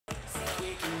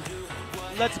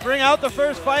let's bring out the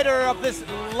first fighter of this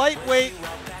lightweight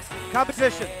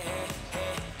competition.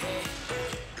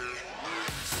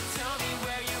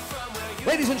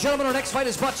 Ladies and gentlemen, our next fight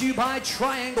is brought to you by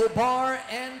Triangle Bar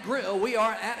and Grill. We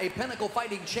are at a Pinnacle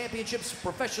Fighting Championships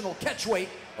professional catchweight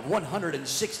of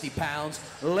 160 pounds.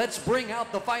 Let's bring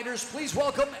out the fighters. Please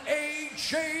welcome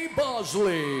A.J.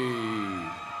 Bosley.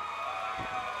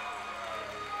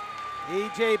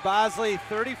 A.J. Bosley,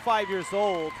 35 years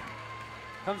old,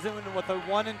 comes in with a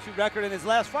 1-2 record, and his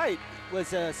last fight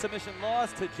was a submission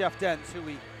loss to Jeff Dens, who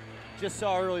we just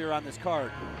saw earlier on this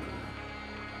card.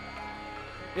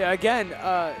 Yeah, again,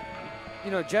 you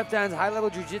know, Jeff Dens,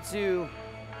 high-level jiu-jitsu.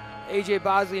 A.J.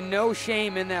 Bosley, no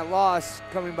shame in that loss,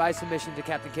 coming by submission to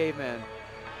Captain Caveman.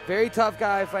 Very tough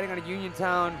guy, fighting out of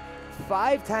Uniontown.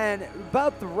 5'10",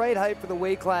 about the right height for the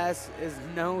weight class, is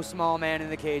no small man in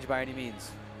the cage by any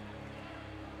means.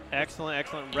 Excellent,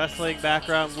 excellent wrestling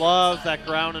background. Loves that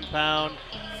ground and pound.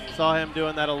 Saw him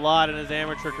doing that a lot in his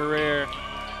amateur career.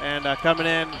 And coming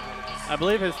in, I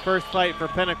believe his first fight for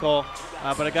Pinnacle,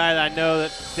 but a guy that I know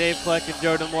that Dave Fleck and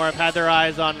Joe Demore have had their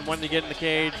eyes on and wanted to get in the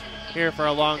cage here for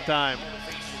a long time.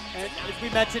 And as we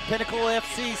mentioned, Pinnacle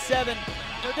FC7,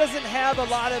 it doesn't have a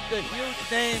lot of the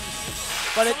huge names,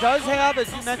 but it does have,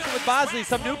 as you mentioned with Bosley,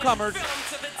 some newcomers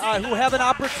who have an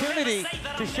opportunity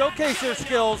to showcase their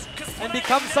skills and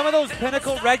become some of those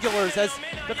Pinnacle regulars as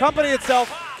the company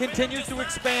itself continues to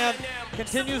expand,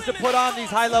 continues to put on these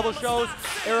high-level shows.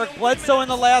 Eric Bledsoe in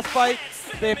the last fight,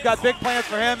 they've got big plans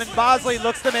for him, and Bosley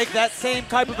looks to make that same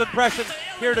type of impression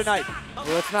here tonight. Well,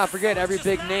 let's not forget, every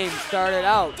big name started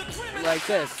out like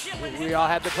this. We all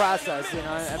had the process, you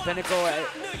know, and Pinnacle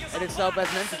in itself as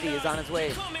an entity is on its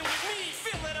way.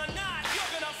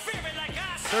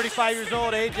 35 years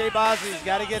old, A.J. Bosley's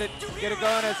got to get it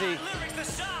going as he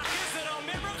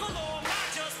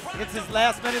gets his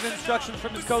last minute instructions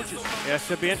from his coaches. Yeah, it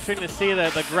should be interesting to see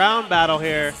the ground battle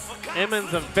here.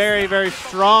 Emmons, a very, very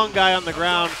strong guy on the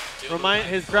ground.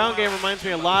 His ground game reminds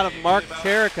me a lot of Mark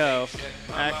Cherico,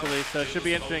 actually, so it should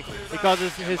be interesting. He calls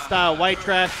his style white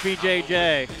trash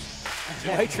BJJ.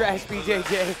 White trash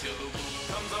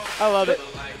BJJ. I love it.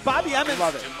 Bobby Emmons,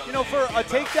 you know, for a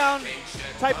takedown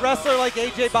type wrestler like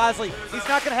A.J. Bosley, he's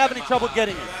not going to have any trouble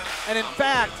getting it. And in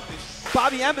fact,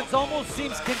 Bobby Emmons almost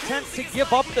seems content to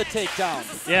give up the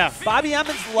takedown. Yeah. Bobby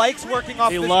Emmons likes working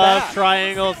off this He loves back.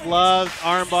 triangles, loves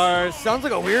arm bars. Sounds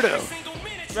like a weirdo.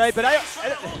 Right, but I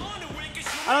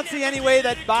don't see any way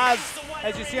that Boz,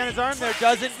 as you see on his arm there,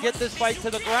 doesn't get this fight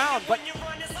to the ground. But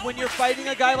when you're fighting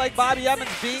a guy like Bobby Emmons,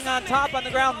 being on top on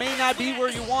the ground may not be where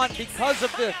you want because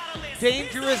of the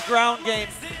dangerous ground game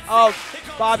of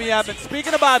Bobby Emmons.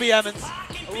 Speaking of Bobby Emmons,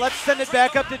 let's send it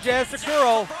back up to Jazz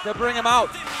Sakuro to bring him out.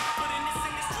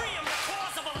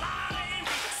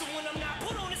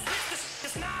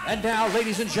 And now,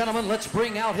 ladies and gentlemen, let's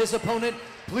bring out his opponent.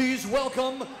 Please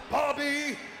welcome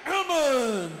Bobby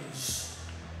Emmons.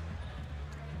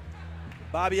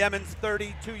 Bobby Emmons,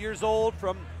 32 years old,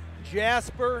 from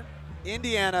Jasper,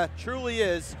 Indiana, truly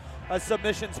is a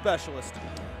submission specialist.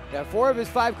 Yeah, 4 of his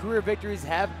 5 career victories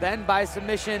have been by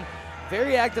submission.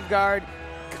 Very active guard,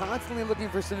 constantly looking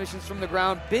for submissions from the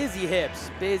ground. Busy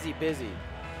hips, busy.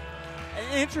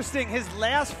 Interesting, his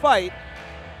last fight,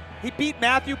 he beat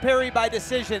Matthew Perry by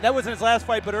decision. That wasn't his last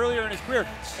fight, but earlier in his career.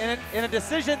 And in a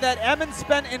decision that Emmons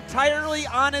spent entirely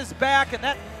on his back, and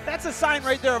that's a sign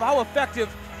right there of how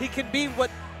effective he can be what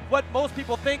most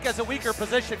people think as a weaker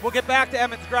position. We'll get back to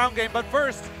Emmons' ground game, but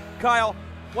first, Kyle,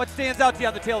 what stands out to you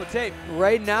on the tail of the tape?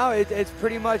 Right now, it's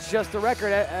pretty much just the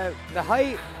record. The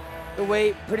height, the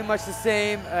weight, pretty much the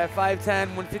same,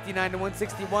 5'10", 159 to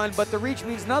 161, but the reach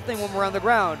means nothing when we're on the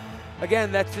ground.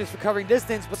 Again, that's just for covering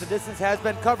distance, but the distance has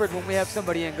been covered when we have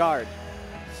somebody in guard.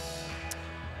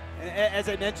 And as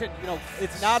I mentioned, you know,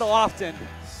 it's not often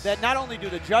that not only do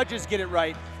the judges get it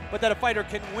right, but that a fighter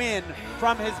can win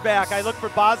from his back. I look for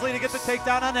Bosley to get the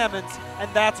takedown on Emmons,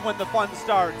 and that's when the fun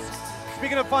starts.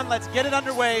 Speaking of fun, let's get it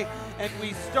underway, and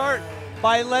we start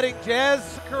by letting Jazz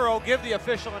Sakuro give the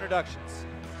official introductions.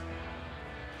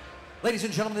 Ladies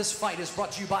and gentlemen, this fight is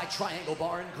brought to you by Triangle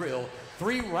Bar and Grill.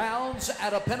 3 rounds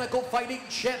at a Pinnacle Fighting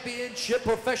Championship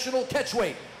professional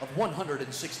catchweight of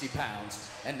 160 pounds.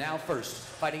 And now first,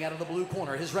 fighting out of the blue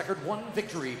corner, his record 1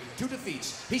 victory, 2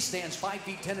 defeats. He stands 5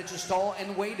 feet 10 inches tall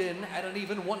and weighed in at an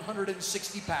even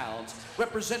 160 pounds.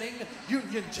 Representing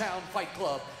Uniontown Fight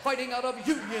Club, fighting out of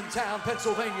Uniontown,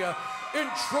 Pennsylvania,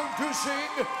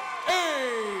 introducing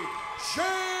A.J.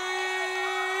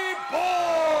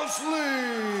 Bosley.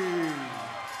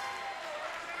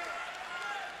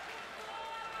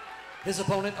 His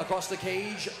opponent across the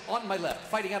cage on my left,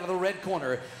 fighting out of the red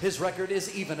corner. His record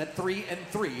is even at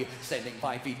 3-3, standing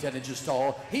 5 feet 10 inches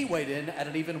tall. He weighed in at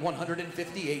an even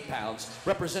 158 pounds,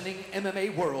 representing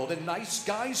MMA World in Nice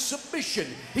Guy Submission.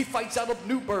 He fights out of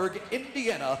Newburgh,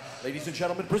 Indiana. Ladies and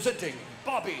gentlemen, presenting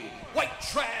Bobby White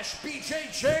Trash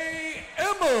BJJ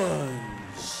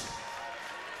Emmons.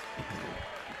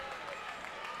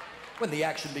 When the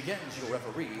action begins, your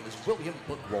referee is William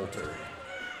Bookwalter.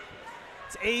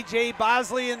 It's A.J.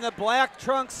 Bosley in the black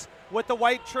trunks with the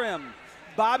white trim.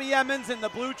 Bobby Emmons in the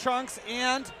blue trunks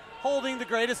and holding the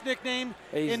greatest nickname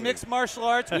in mixed martial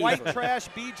arts, White Trash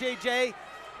BJJ.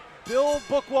 Bill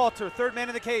Bookwalter, third man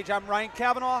in the cage. I'm Ryan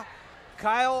Cavanaugh.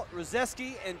 Kyle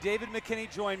Rozeski and David McKinney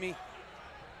join me.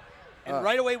 And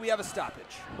right away we have a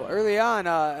stoppage. Well, early on,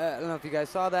 I don't know if you guys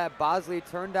saw that, Bosley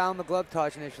turned down the glove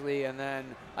touch initially, and then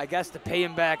I guess to pay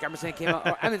him back, Emmons came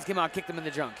out and kicked him in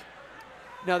the junk.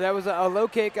 No, that was a low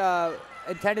kick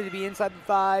intended to be inside the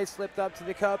thigh, slipped up to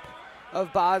the cup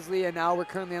of Bosley, and now we're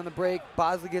currently on the break.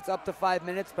 Bosley gets up to 5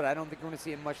 minutes, but I don't think we're going to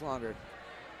see him much longer.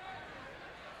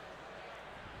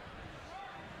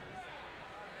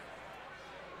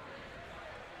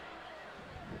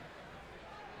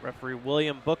 Referee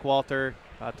William Bookwalter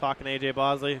talking to A.J.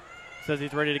 Bosley. Says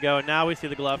he's ready to go, and now we see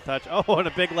the glove touch. Oh, and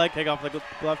a big leg kick off the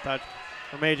glove touch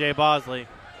from A.J. Bosley.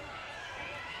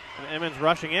 And Emmons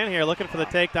rushing in here, looking for the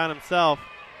takedown himself.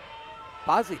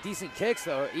 Bosley, decent kicks,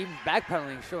 though, even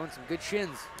backpedaling, showing some good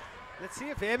shins. Let's see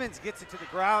if Emmons gets it to the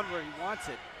ground where he wants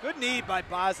it. Good knee by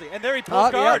Bosley. And there he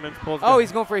pulls guard. Yeah.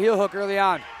 He's going for a heel hook early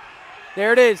on.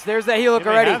 There it is. There's that heel hook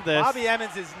already. Bobby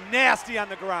Emmons is nasty on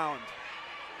the ground.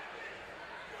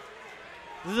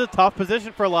 This is a tough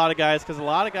position for a lot of guys because a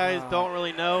lot of guys don't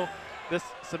really know this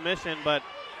submission, but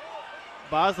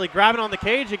Bosley grabbing on the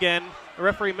cage again. The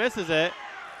referee misses it.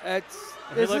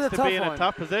 He looks to be in a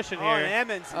tough position here.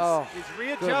 And Emmons is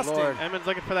readjusting. Emmons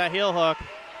looking for that heel hook,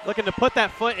 looking to put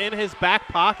that foot in his back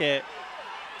pocket.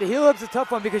 The heel hook's a tough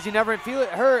one because you never feel it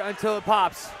hurt until it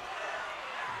pops.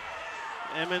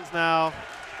 Emmons now.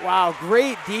 Wow,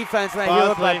 great defense on that heel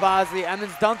hook by Bosley.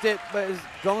 Emmons dumped it, but is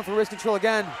going for wrist control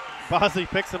again. Bosley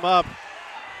picks him up.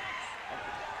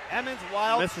 Emmons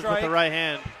wild misses strike. With the right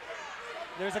hand.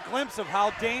 There's a glimpse of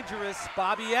how dangerous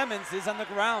Bobby Emmons is on the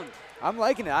ground. I'm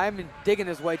liking it. I'm digging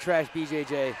this White Trash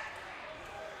BJJ.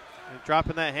 And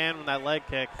dropping that hand with that leg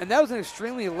kick. And that was an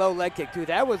extremely low leg kick, too.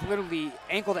 That was literally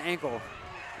ankle to ankle.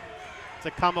 It's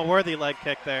a Kama-worthy leg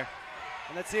kick there.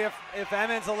 And let's see if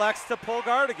Emmons elects to pull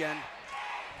guard again.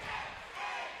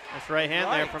 Nice right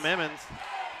hand there from Emmons.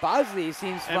 Bosley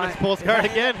seems fine. Emmons pulls guard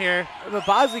again here. But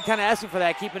Bosley kind of asking for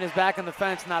that, keeping his back on the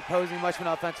fence, not posing much of an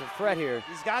offensive threat here.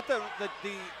 He's got the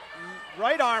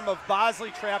right arm of Bosley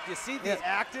trapped. You see the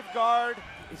active guard.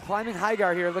 He's climbing high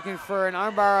guard here, looking for an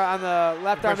armbar on the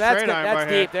left arm. That's good.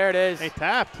 That's deep. There it is. They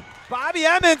tapped. Bobby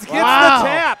Emmons gets the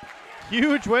tap.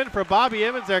 Huge win for Bobby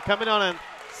Emmons there, coming on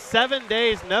 7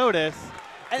 days' notice.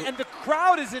 And the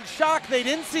crowd is in shock. They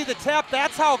didn't see the tap.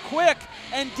 That's how quick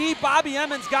and deep Bobby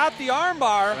Emmons got the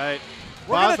armbar. Right.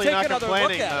 We're going to take another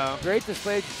look at it. Great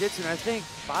display of jiu-jitsu, and I think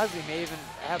Bosley may even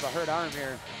have a hurt arm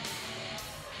here.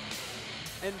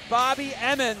 And Bobby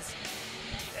Emmons,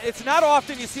 it's not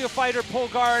often you see a fighter pull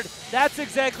guard. That's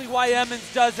exactly why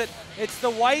Emmons does it. It's the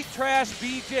White Trash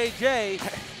BJJ.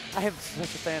 I am such a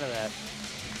fan of that.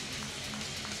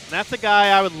 And that's a guy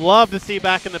I would love to see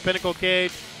back in the Pinnacle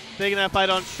cage. Taking that fight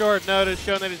on short notice,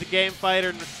 showing that he's a game fighter.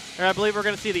 And I believe we're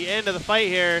going to see the end of the fight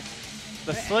here.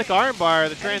 The slick armbar,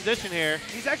 the transition here.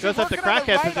 He's actually goes up the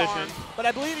crackhead position. Arm, but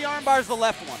I believe the armbar is the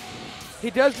left one.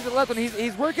 He does do the left one.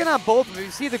 He's working on both of them.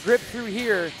 You see the grip through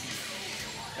here.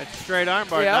 That's a straight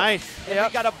armbar. Nice. And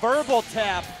we got a verbal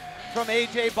tap from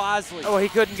A.J. Bosley. Oh, he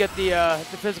couldn't get the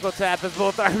physical tap as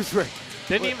both arms were.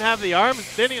 Didn't even have the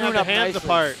arms, didn't even have the hands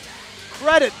apart.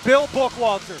 Credit Bill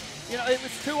Bookwalter. You know, it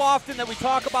was too often that we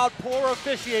talk about poor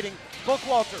officiating.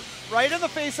 Bookwalter, right in the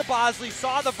face of Bosley,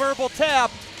 saw the verbal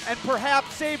tap and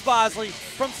perhaps saved Bosley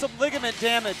from some ligament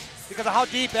damage because of how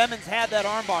deep Emmons had that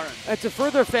armbar in. And to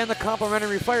further fan the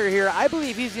complimentary fighter here, I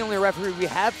believe he's the only referee we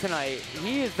have tonight.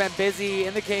 He has been busy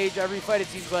in the cage every fight, it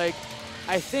seems like.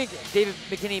 I think David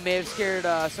McKinney may have scared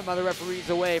some other referees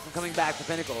away from coming back to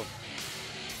Pinnacle.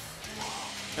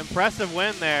 Impressive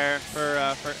win there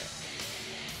for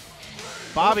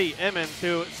Bobby Emmons,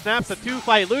 who snaps a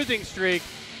 2-fight losing streak,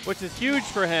 which is huge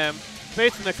for him.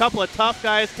 Facing a couple of tough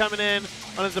guys coming in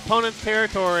on his opponent's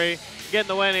territory, getting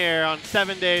the win here on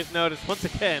 7 days' notice once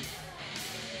again.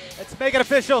 Let's make it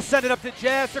official. Send it up to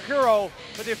Jazz Sakuro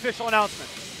for the official announcement.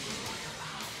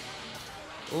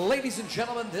 Ladies and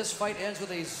gentlemen, this fight ends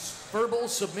with a verbal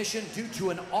submission due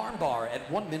to an armbar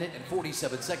at 1 minute and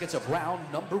 47 seconds of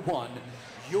round number 1.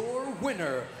 Your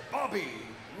winner, Bobby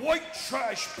White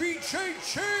Trash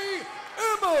BJJ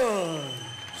Emmons.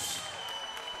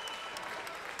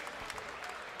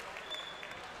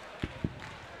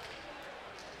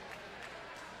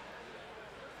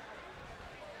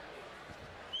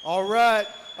 All right,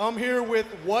 I'm here with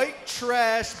White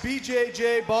Trash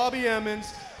BJJ Bobby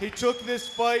Emmons. He took this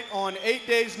fight on 8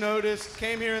 days' notice,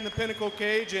 came here in the Pinnacle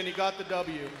cage, and he got the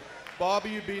W. Bobby,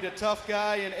 you beat a tough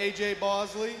guy in AJ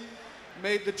Bosley,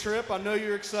 made the trip. I know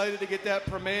you're excited to get that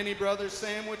Permane Brothers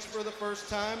sandwich for the first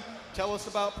time. Tell us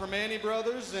about Permane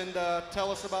Brothers and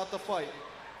tell us about the fight.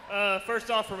 First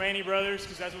off, Permane Brothers,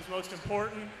 because that's what's most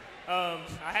important. I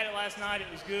had it last night. It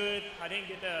was good. I didn't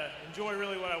get to enjoy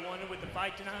really what I wanted with the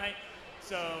fight tonight.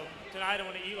 So tonight I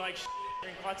want to eat like shit,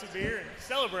 drink lots of beer, and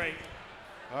celebrate.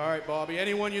 All right, Bobby.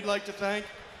 Anyone you'd like to thank?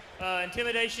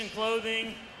 Intimidation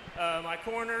Clothing, my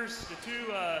corners, the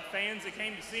 2 fans that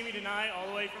came to see me tonight all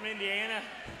the way from Indiana.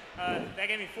 That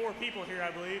gave me 4 people here,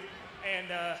 I believe. And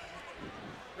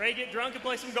ready to get drunk and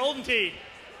play some Golden Tee.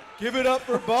 Give it up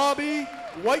for Bobby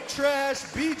White Trash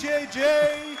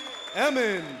BJJ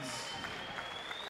Emmons.